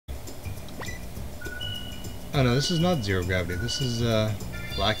Oh no, this is not zero gravity. This is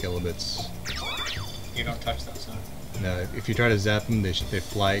black elebits. You don't touch those, huh? No, if you try to zap them, they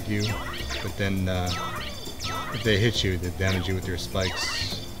fly at you. But then if they hit you, they damage you with their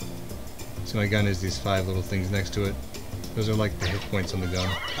spikes. So my gun is these 5 little things next to it. Those are like the hit points on the gun.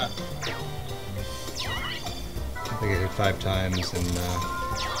 Huh. I get hit 5 times and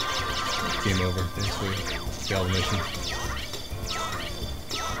game over, basically. Fail the mission.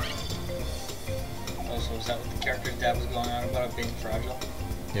 Oh, so is that what the character's dad was going on about, it being fragile?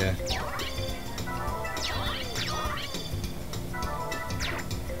 Yeah.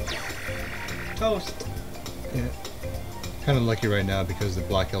 Toast! Yeah. Kind of lucky right now because the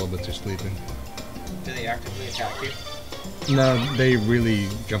black elebits are sleeping. Do they actively attack you? No, they really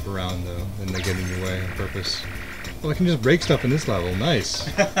jump around though, and they get in your way on purpose. Well, I can just break stuff in this level. Nice.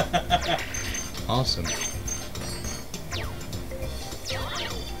 Awesome.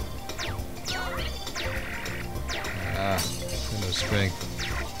 Ah, no strength.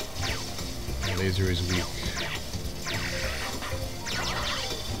 My laser is weak.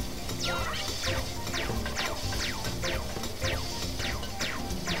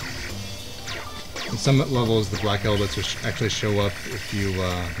 In some levels, the black elebits actually show up if you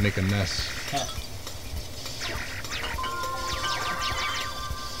make a mess. Huh.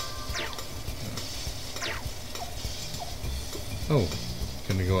 Oh,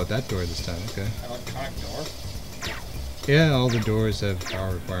 gonna go out that door this time, okay. Electronic door? Yeah, all the doors have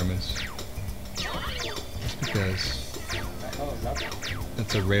power requirements. Just because. What the hell is that?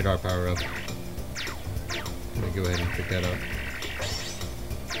 That's a radar power-up. Let me go ahead and pick that up.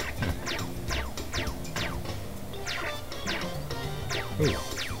 Oh,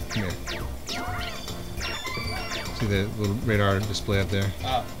 come here. See the little radar display up there?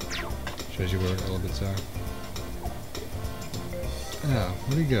 Oh. Shows you where elebits are. Ah,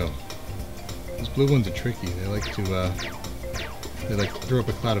 where'd he go? Those blue ones are tricky. They like to throw up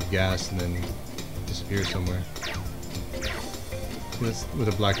a cloud of gas and then disappear somewhere. See, that's what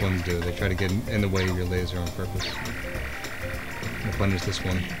the black ones do. They try to get in the way of your laser on purpose. I'm gonna punish this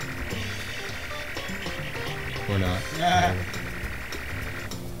one. Or not. Ah.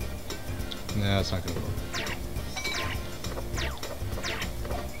 Nah, it's not gonna work.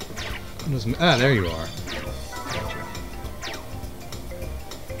 Ah, there you are.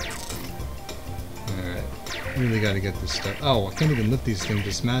 Alright. Really gotta get this stuff. Oh, I can't even lift these things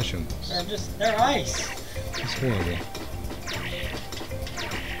to smash them. They're ice! It's horrible. Come here.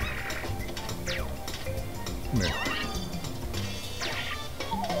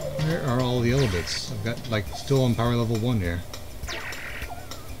 Where are all the elebits? I've got, like, still on power level 1 here.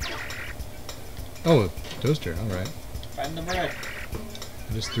 Oh, a toaster, alright. Find the bread.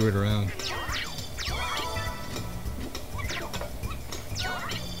 I just threw it around.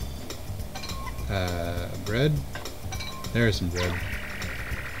 Bread? There's some bread.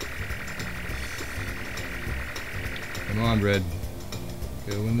 Come on, bread.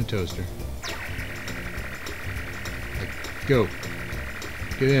 Go in the toaster. Go.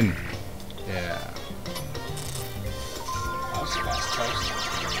 Get in. Yeah. That was fast toast.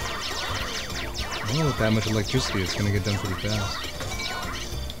 Well, with that much electricity, it's gonna get done pretty fast.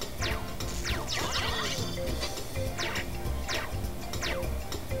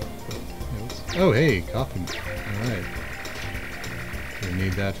 Oh, hey, coffee. Alright. We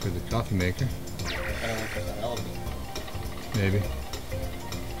need that for the coffee maker. I don't want that element. Maybe.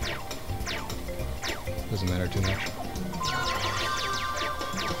 Doesn't matter too much.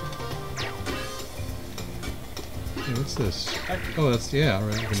 Hey, what's this? Oh, that's, yeah,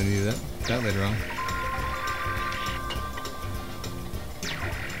 alright. I'm gonna need that later on.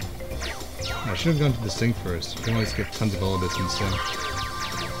 I should have gone to the sink first. You can always get tons of elebits in the sink.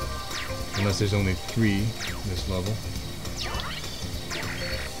 Unless there's only 3 in this level.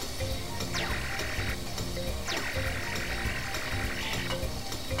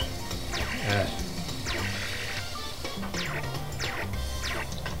 Ah.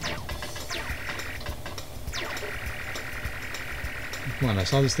 Come on, I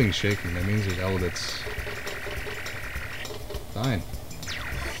saw this thing shaking. That means there's elebits. Fine.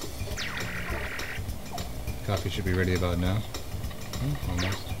 Coffee should be ready about now. Oh,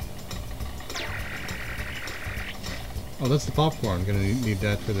 almost. Oh, that's the popcorn. I'm gonna need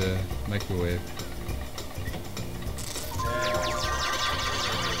that for the microwave.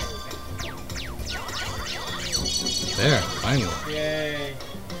 There, finally. Yay!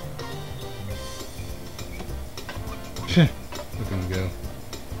 Look at him go.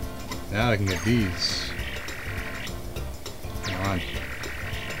 Now I can get these. Come on.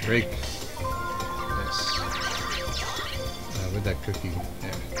 Break. Yes. Where'd that cookie?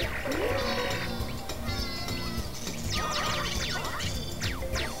 There.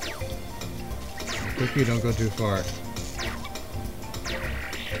 Cookie, don't go too far.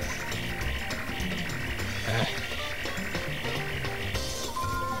 Ah.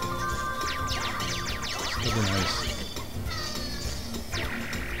 Stubborn ice.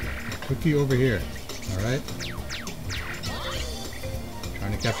 Cookie over here. Alright.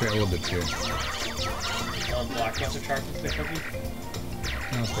 Trying to capture elebits here. Black one's attracted to the cookie?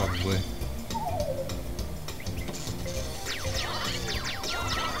 No, probably.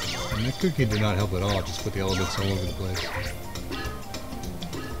 And that cookie did not help at all, just put the elebits all over the place.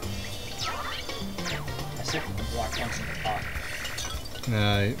 I said put the black ones in the pot.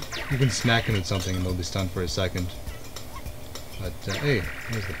 You can smack them at something and they'll be stunned for a second. But, hey,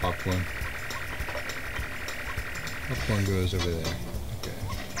 there's the popcorn. Popcorn goes over there. Okay.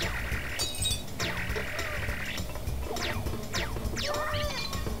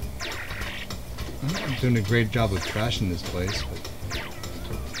 Well, I'm doing a great job of trashing this place, but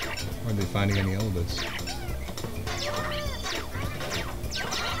hardly finding any elebits.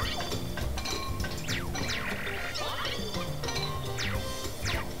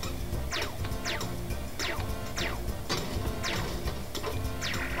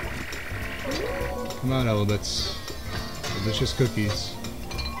 Come on, elebits. Delicious cookies.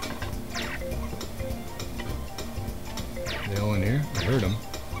 Are they all in here? I heard them.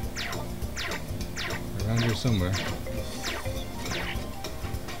 They're around here somewhere.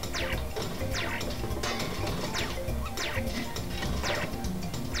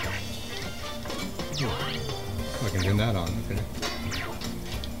 Oh, I can turn that on. Okay.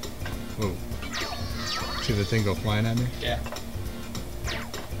 Whoa. See the thing go flying at me? Yeah.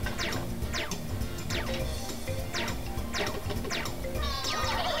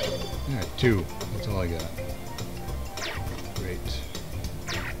 Alright, 2. That's all I got. Great.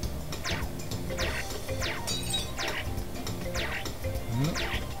 Well,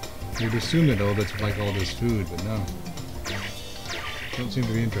 you'd assume that elebits would like all this food, but no. Don't seem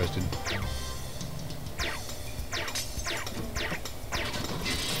to be interested.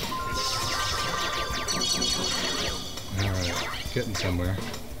 Alright, getting somewhere.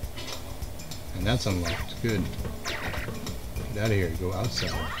 And that's unlocked. Good. Get out of here. Go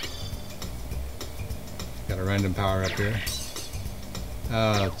outside. Got a random power up here.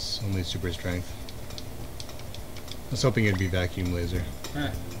 It's only super strength. I was hoping it'd be vacuum laser.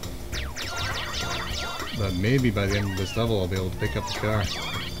 Huh. But maybe by the end of this level I'll be able to pick up the car. It's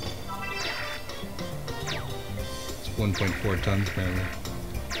 1.4 tons apparently.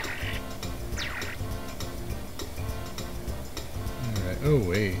 Alright, oh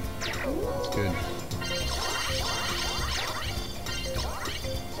wait. That's good.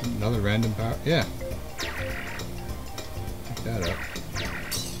 Another random power? Yeah. Pick that up.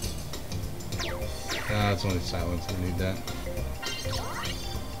 It's only silence, I don't need that.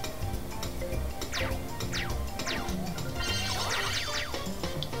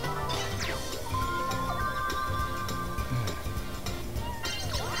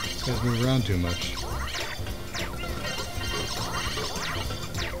 These guys move around too much.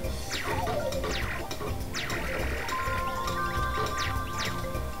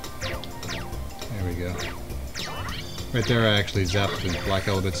 There we go. Right there I actually zapped the black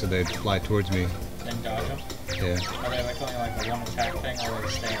elebits so they'd fly towards me. Then dodge them? Yeah. Are they like only like a one attack thing, or are they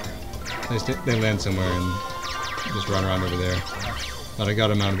staying around? They land somewhere and just run around over there. But I got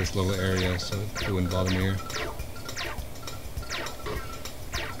them out of this little area so it wouldn't bother me here.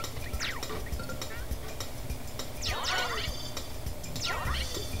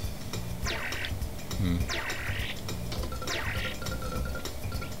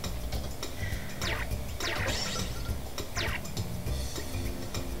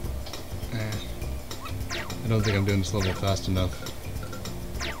 I don't think I'm doing this level fast enough.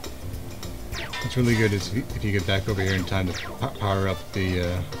 What's really good is if you get back over here in time to power up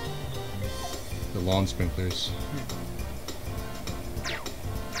the lawn sprinklers.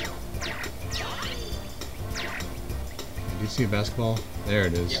 Do you see a basketball? There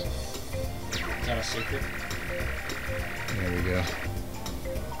it is. Yep. Is that a secret? There we go.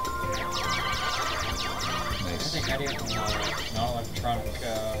 I Nice. think how do you have non-electronic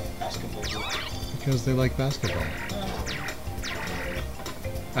basketball group? Because they like basketball.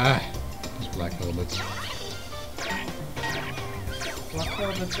 Ah! Those black elebits. Black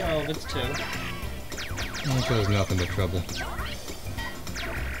elebits are elebits too. That goes nothing but trouble.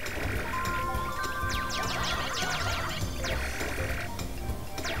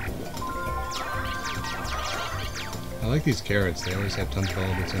 I like these carrots, they always have tons of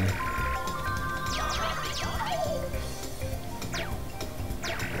elebits in them.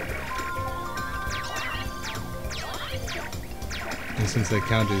 And since they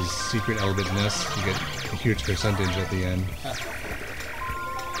count as secret elebit nests, you get a huge percentage at the end.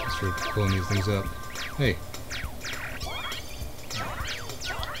 Just for pulling these things up. Hey.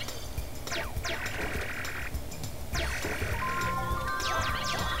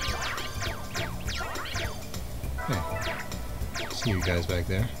 Hey. See you guys back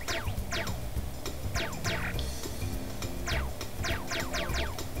there.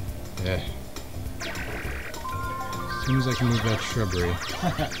 Yeah. As soon as I can move that shrubbery.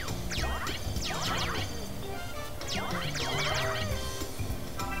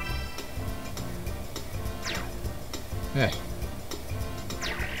 Hey.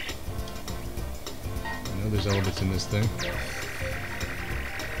 I know there's elebits in this thing.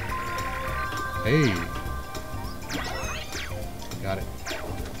 Hey. Got it.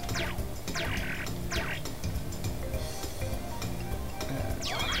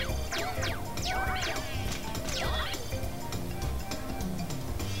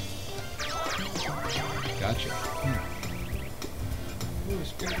 Gotcha. Ooh,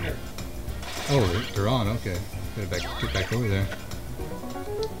 sprinkler. Oh, they're on. Okay. Gotta get back over there.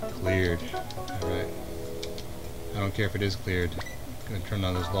 Cleared. Alright. I don't care if it is cleared. I'm gonna turn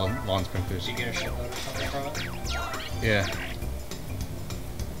on those lawn sprinklers. Did you get a shitload or something from it? Yeah.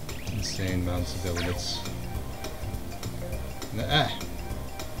 Insane amounts of elements. Ah!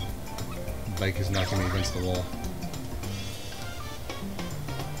 The bike is knocking me against the wall.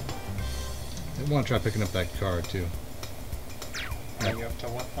 I want to try picking up that car too. Are you up to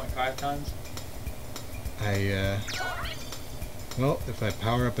 1.5 tons? Well, if I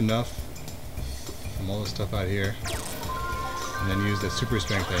power up enough from all the stuff out here, and then use that super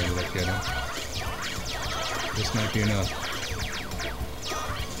strength I ended up getting, this might be enough.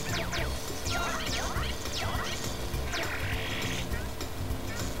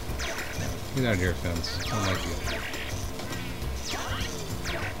 Get out of here, fence. I don't like you.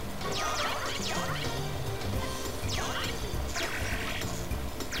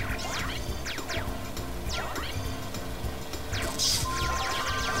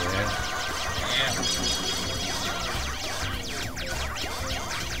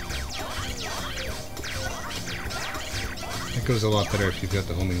 It goes a lot better if you've got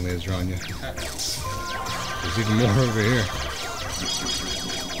the homing laser on you. There's even more over here.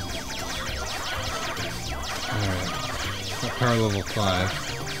 Alright. Power level 5.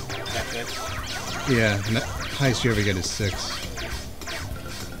 Is that good? Yeah, the highest you ever get is 6.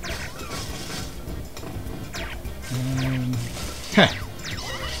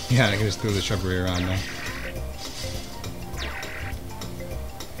 Yeah, I can just throw the shrubbery around now.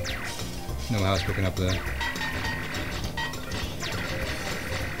 No house picking up the...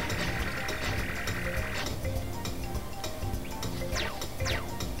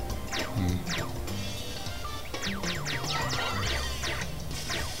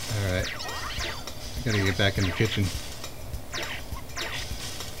 Alright. Gotta get back in the kitchen.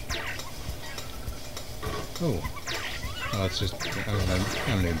 Oh. Oh, it's just... I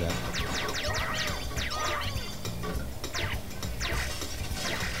don't need that.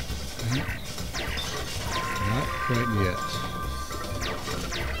 Not quite yet.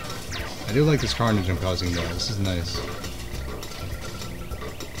 I do like this carnage I'm causing though. This is nice.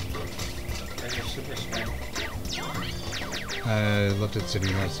 There's your super strength. I left it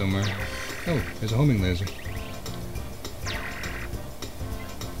sitting out somewhere. Oh, there's a homing laser.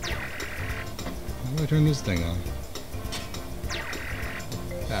 How do I turn this thing on?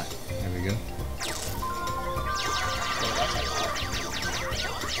 Ah, there we go.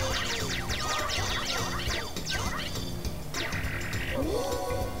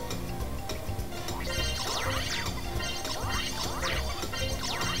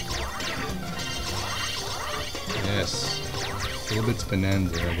 Yes. Elebits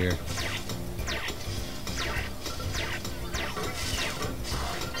bonanza right here.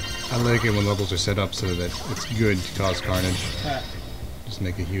 I like it when levels are set up so that it's good to cause carnage. Just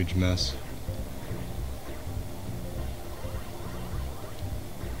make a huge mess.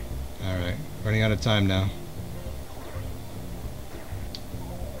 Alright, running out of time now.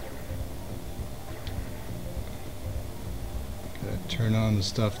 Gotta turn on the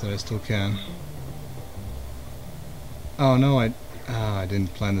stuff that I still can. Oh no, I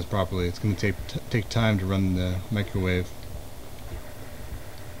didn't plan this properly. It's gonna take time to run the microwave.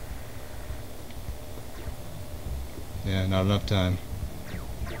 Yeah, not enough time.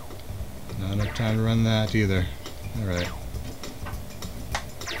 Not enough time to run that either. Alright.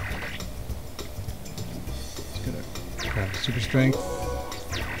 Just gonna grab super strength.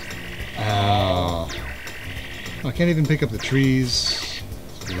 Oh. I can't even pick up the trees.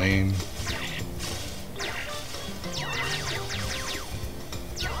 It's lame.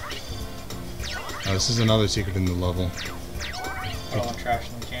 Oh, this is another secret in the level. Put all the trash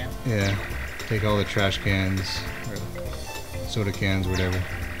in the can. Yeah. Take all the trash cans, or soda cans, whatever.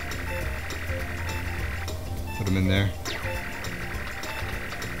 Put them in there.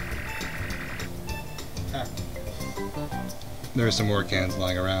 Huh. There are some more cans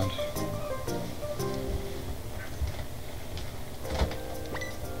lying around.